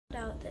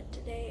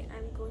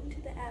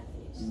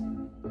avenues.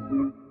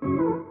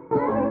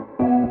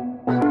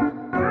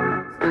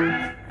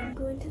 I'm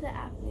going to the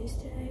avenues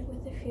today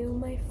with a few of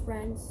my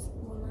friends.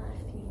 Well, not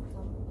a few of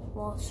them.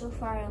 Well, so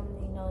far I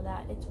only know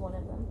that it's one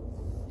of them.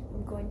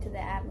 I'm going to the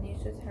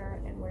avenues with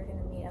her, and we're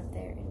gonna meet up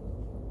there and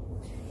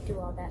do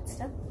all that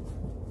stuff.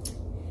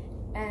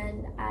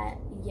 And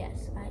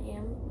yes, I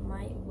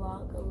might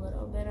vlog a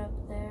little bit up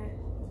there,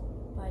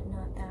 but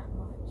not that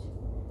much.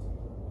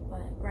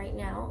 But right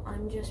now,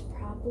 I'm just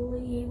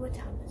probably, what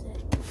time is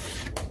it?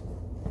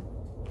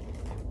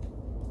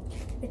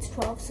 It's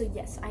 12, so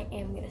yes, I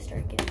am gonna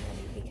start getting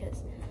ready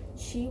because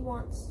she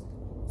wants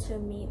to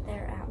meet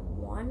there at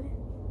 1.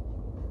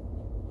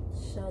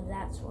 So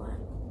that's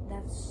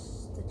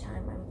the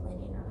time I'm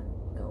planning on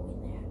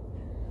going there.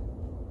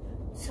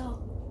 So,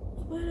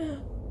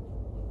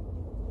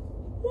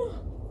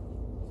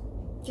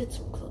 get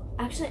some clothes.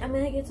 Actually, I'm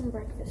gonna get some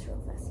breakfast real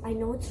fast. I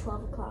know it's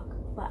 12 o'clock,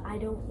 but I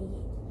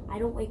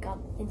don't wake up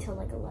until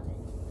like 11.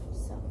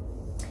 So,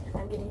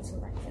 I'm getting some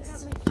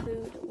breakfast. I got my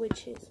food,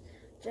 which is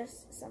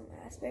just some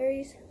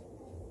raspberries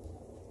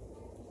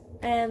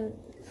and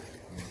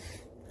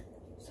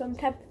some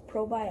type of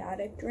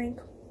probiotic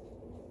drink.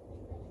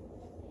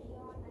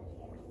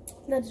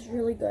 That's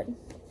really good.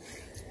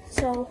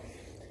 So,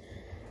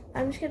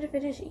 I'm just gonna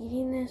finish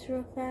eating this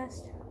real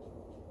fast.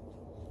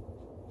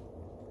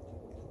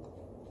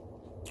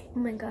 Oh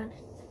my god,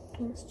 I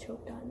almost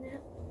choked on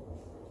that.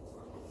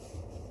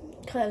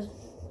 Because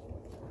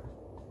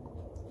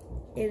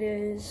it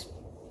is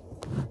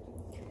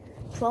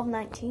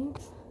 12:19.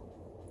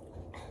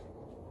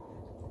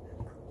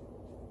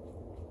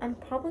 I'm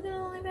probably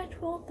gonna leave at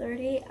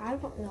 12:30. I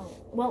don't know.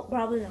 Well,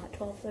 probably not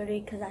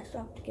 12:30 because I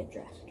still have to get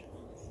dressed.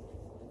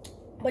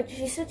 But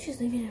she said she's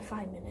leaving in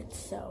 5 minutes,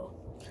 so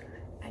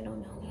I don't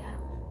know yet.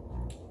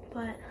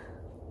 But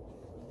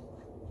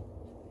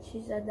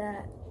she said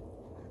that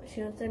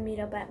she wants to meet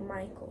up at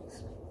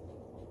Michael's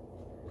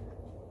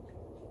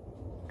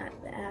at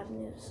the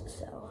avenues,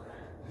 so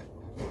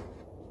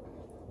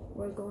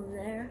we're going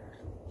there.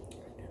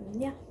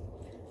 Yeah,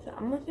 so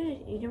I'm gonna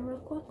finish eating real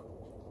quick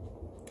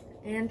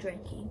and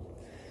drinking,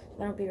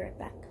 then I'll be right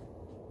back.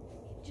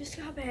 Just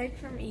got back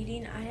from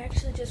eating. I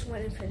actually just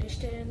went and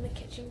finished it in the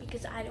kitchen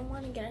because I don't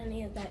want to get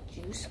any of that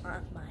juice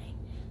on my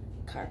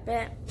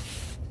carpet.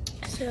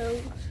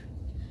 So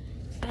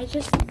I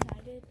just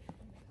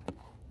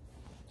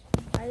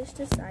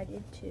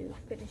decided to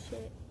finish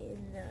it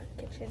in the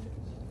kitchen.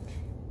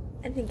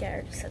 I think I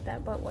already said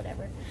that, but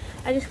whatever.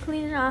 I just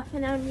cleaned it off,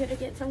 and now I'm gonna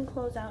get some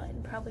clothes out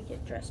and probably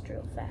get dressed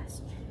real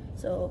fast.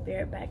 So I'll be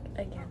right back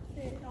again.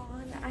 Put it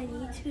on. I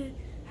need to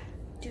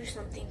do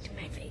something to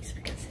my face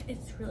because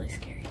it's really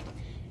scary.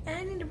 And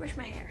I need to brush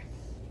my hair.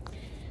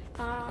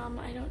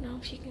 I don't know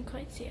if you can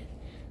quite see it,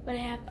 but I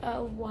have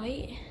a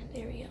white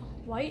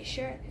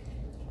shirt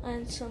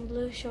and some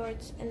blue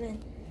shorts, and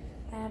then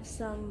I have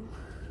some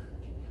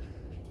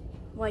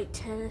white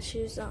tennis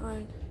shoes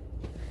on,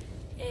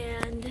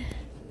 and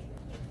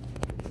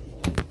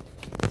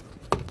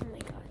oh my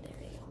god, there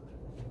we go.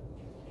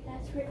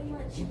 That's pretty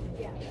much,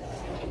 yeah.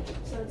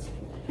 So it's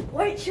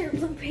white shirt,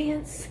 blue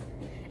pants,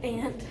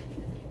 and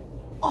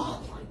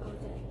oh my god,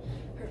 that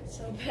hurts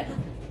so bad.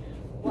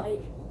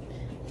 White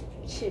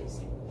shoes.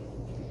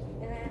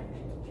 And then,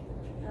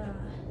 I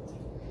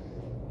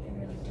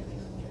really don't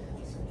know what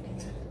else I'm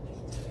gonna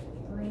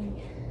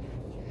bring.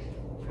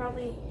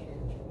 Probably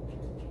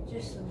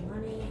just some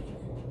money, and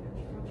then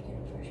I'm probably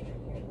gonna brush my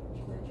hair real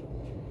quick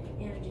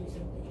and do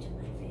something to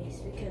my face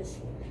because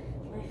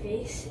my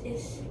face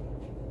is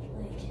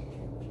like,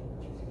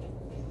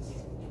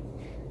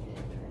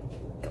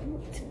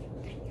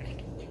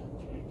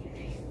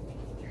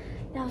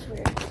 that was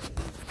weird.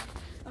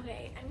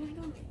 Okay, I'm gonna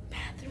go to the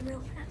bathroom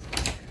real fast.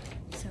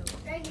 So,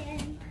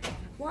 Reagan.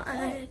 What?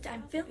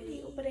 I'm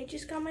filming, but I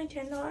just got my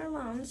 $10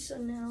 allowance, so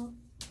now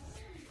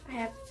I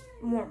have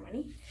more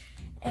money.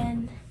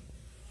 And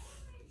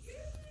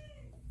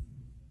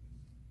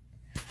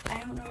I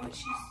don't know what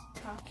she's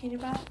talking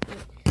about, but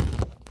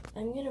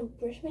I'm gonna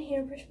brush my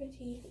hair, brush my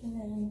teeth, and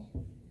then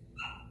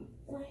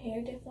my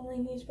hair definitely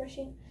needs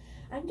brushing.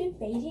 I'm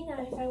debating on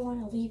if I want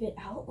to leave it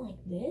out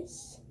like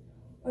this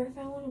or if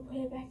I want to put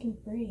it back in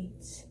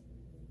braids.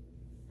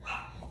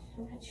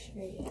 I'm not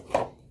sure yet.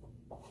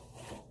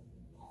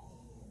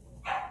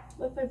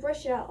 But if I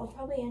brush it out, I'll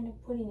probably end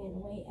up putting it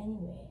away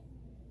anyway.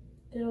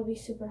 It'll be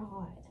super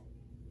hot.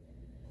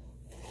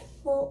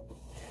 Well,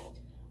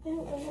 I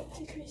don't know what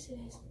the crease it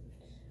is.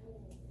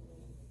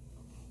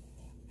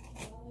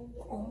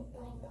 Oh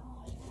my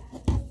god.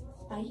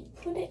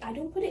 I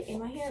don't put it in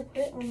my hair, I put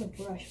it on the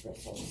brush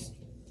bristles.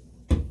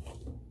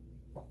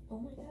 Oh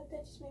my god,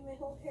 that just made my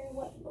whole hair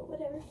wet, but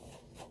whatever.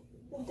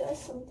 It does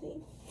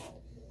something.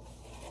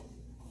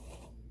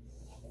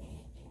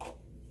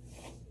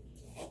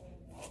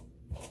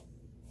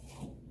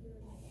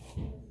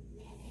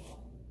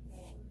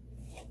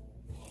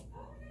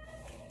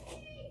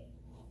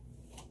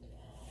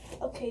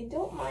 Okay,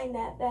 don't mind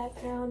that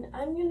background.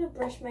 I'm gonna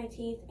brush my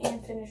teeth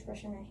and finish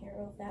brushing my hair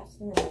real fast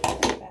and then I'll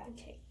be back.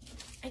 Okay.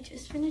 I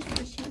just finished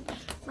brushing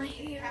my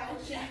hair.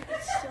 It's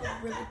still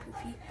really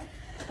poofy,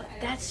 but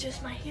that's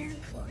just my hair in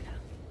Florida.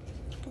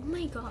 Oh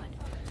my god.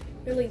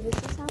 Really, this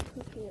is how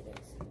poofy it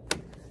is.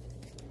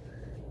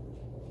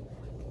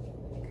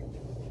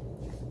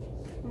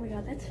 Oh my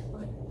god, that's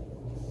fun.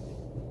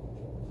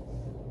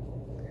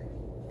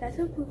 That's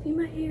how poofy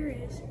my hair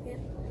is.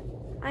 And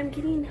I'm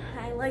getting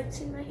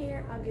highlights in my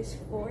hair August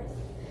 4th.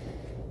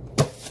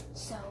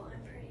 So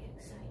I'm pretty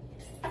excited.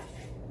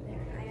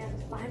 There, I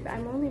have 5.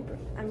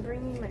 I'm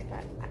bringing my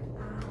 5.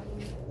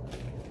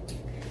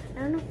 I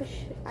don't know if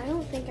I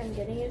don't think I'm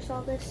gonna use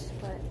all this,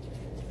 but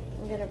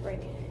I'm gonna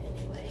bring it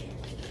anyway.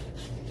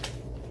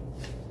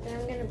 Then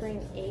I'm gonna bring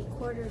a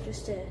quarter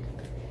just to,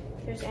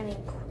 if there's any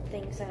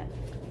things that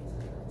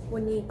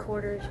would need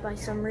quarters by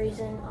some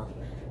reason, I'll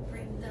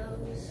bring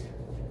those.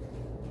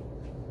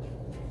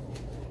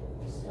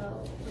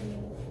 So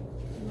bring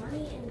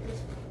money in this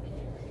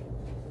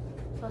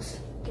pocket, plus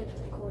get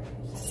the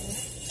quarters.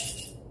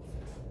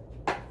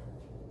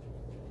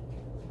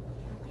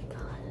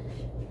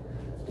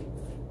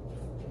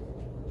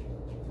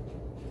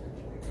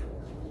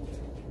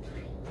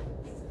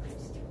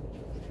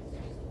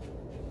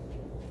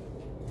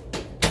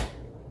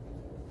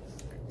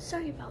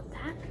 Sorry about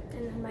that.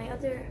 And then my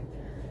other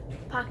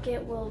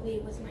pocket will be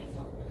with my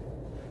phone.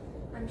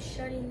 I'm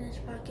shutting this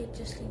pocket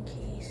just in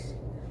case.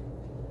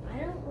 I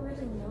don't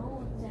really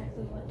know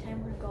exactly what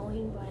time we're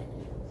going, but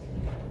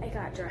I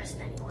got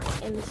dressed anyway.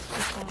 And this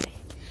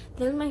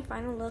is my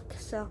final look.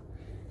 So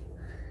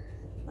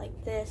like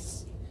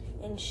this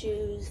and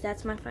shoes.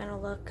 That's my final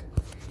look.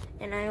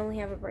 And I only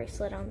have a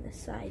bracelet on this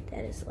side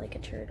that is like a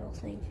turtle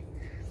thing.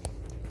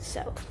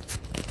 So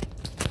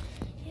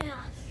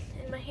yeah,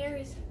 and my hair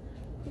is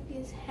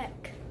poofy as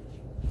heck.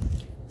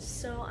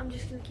 So I'm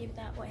just gonna keep it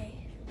that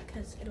way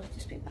because it'll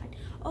just be fine.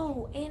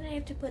 Oh, and I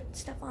have to put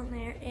stuff on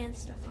there and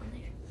stuff on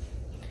there.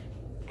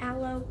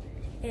 Aloe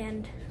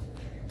and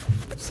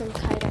some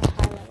kind of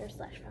highlighter /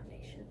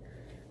 foundation.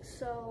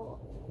 So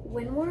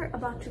when we're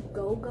about to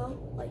go,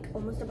 like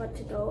almost about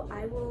to go,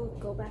 I will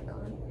go back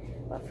on.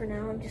 But for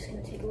now, I'm just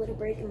gonna take a little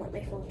break and let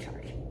my phone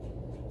charge.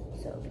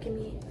 So give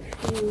me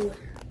a few.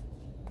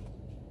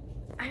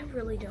 I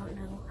really don't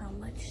know how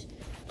much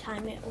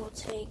time it will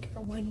take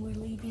or when we're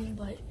leaving,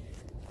 but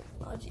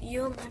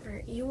you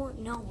won't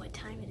know what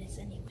time it is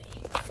anyway,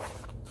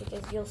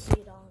 because you'll see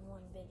it all in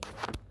one video.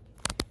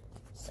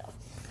 So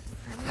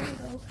I'm gonna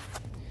go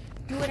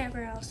do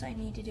whatever else I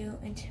need to do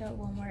until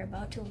when we're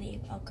about to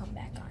leave, I'll come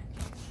back on.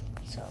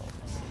 So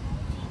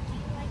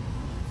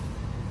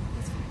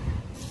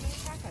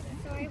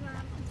sorry,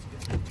 Mom.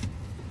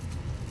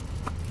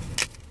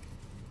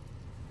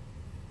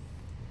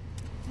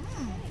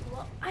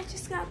 Well, I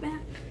just got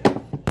back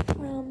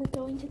from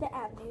going to the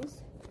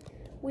avenues.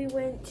 We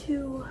went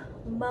to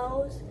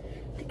Moe's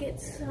to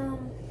get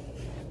some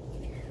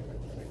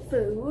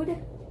food,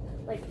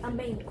 like a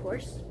main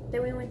course.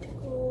 Then we went to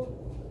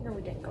no,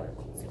 we didn't go to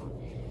Cold Stone.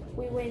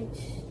 We went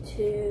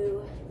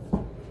to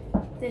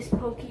this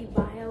Poke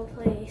Bio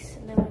place,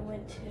 and then we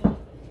went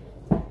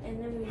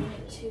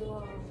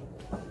to,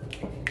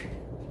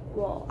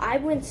 well, I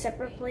went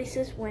separate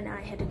places when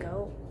I had to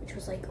go, which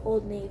was like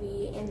Old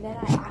Navy, and then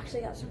I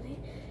actually got something.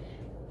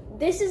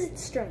 This is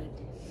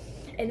strained,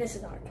 and this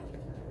is our cup.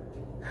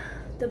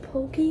 The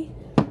Poke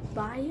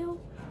Bio,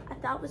 I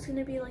thought was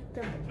gonna be like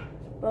the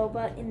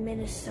boba in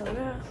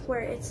Minnesota,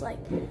 where it's like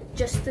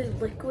just the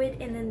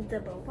liquid and then the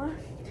boba,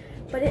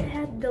 but it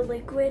had the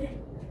liquid,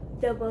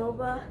 the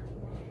boba,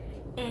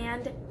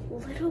 and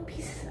little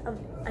piece of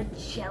a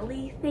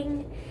jelly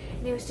thing,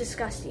 and it was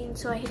disgusting.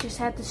 So I just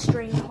had to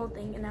strain the whole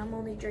thing, and I'm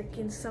only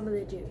drinking some of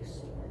the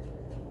juice.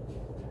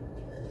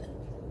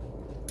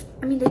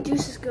 I mean, the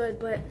juice is good,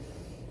 but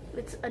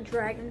it's a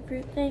dragon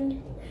fruit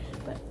thing,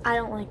 but I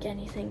don't like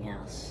anything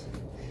else.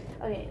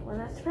 Okay, well,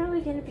 that's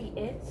probably gonna be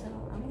it, so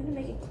I'm gonna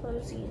make it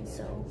closing.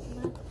 So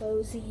I'm not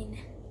closing.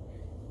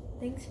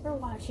 Thanks for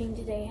watching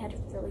today. I had a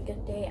really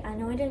good day. I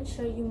know I didn't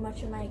show you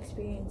much of my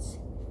experience,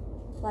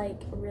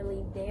 like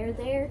really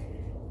there,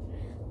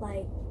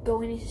 like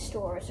going into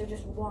stores or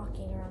just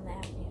walking around the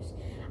avenues.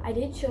 I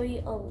did show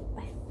you,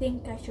 I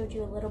think I showed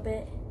you a little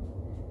bit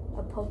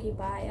of Poke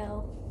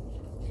Bio,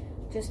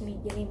 just me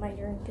getting my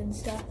drink and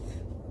stuff,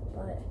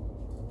 but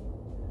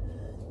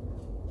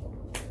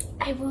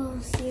I will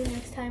see you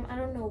next time. I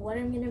don't know what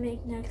I'm gonna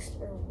make next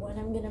or when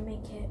I'm gonna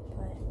make it,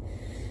 but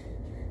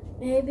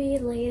maybe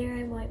later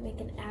I might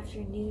make an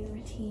afternoon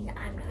routine.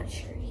 I'm not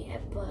sure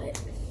yet,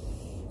 but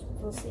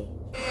we'll see.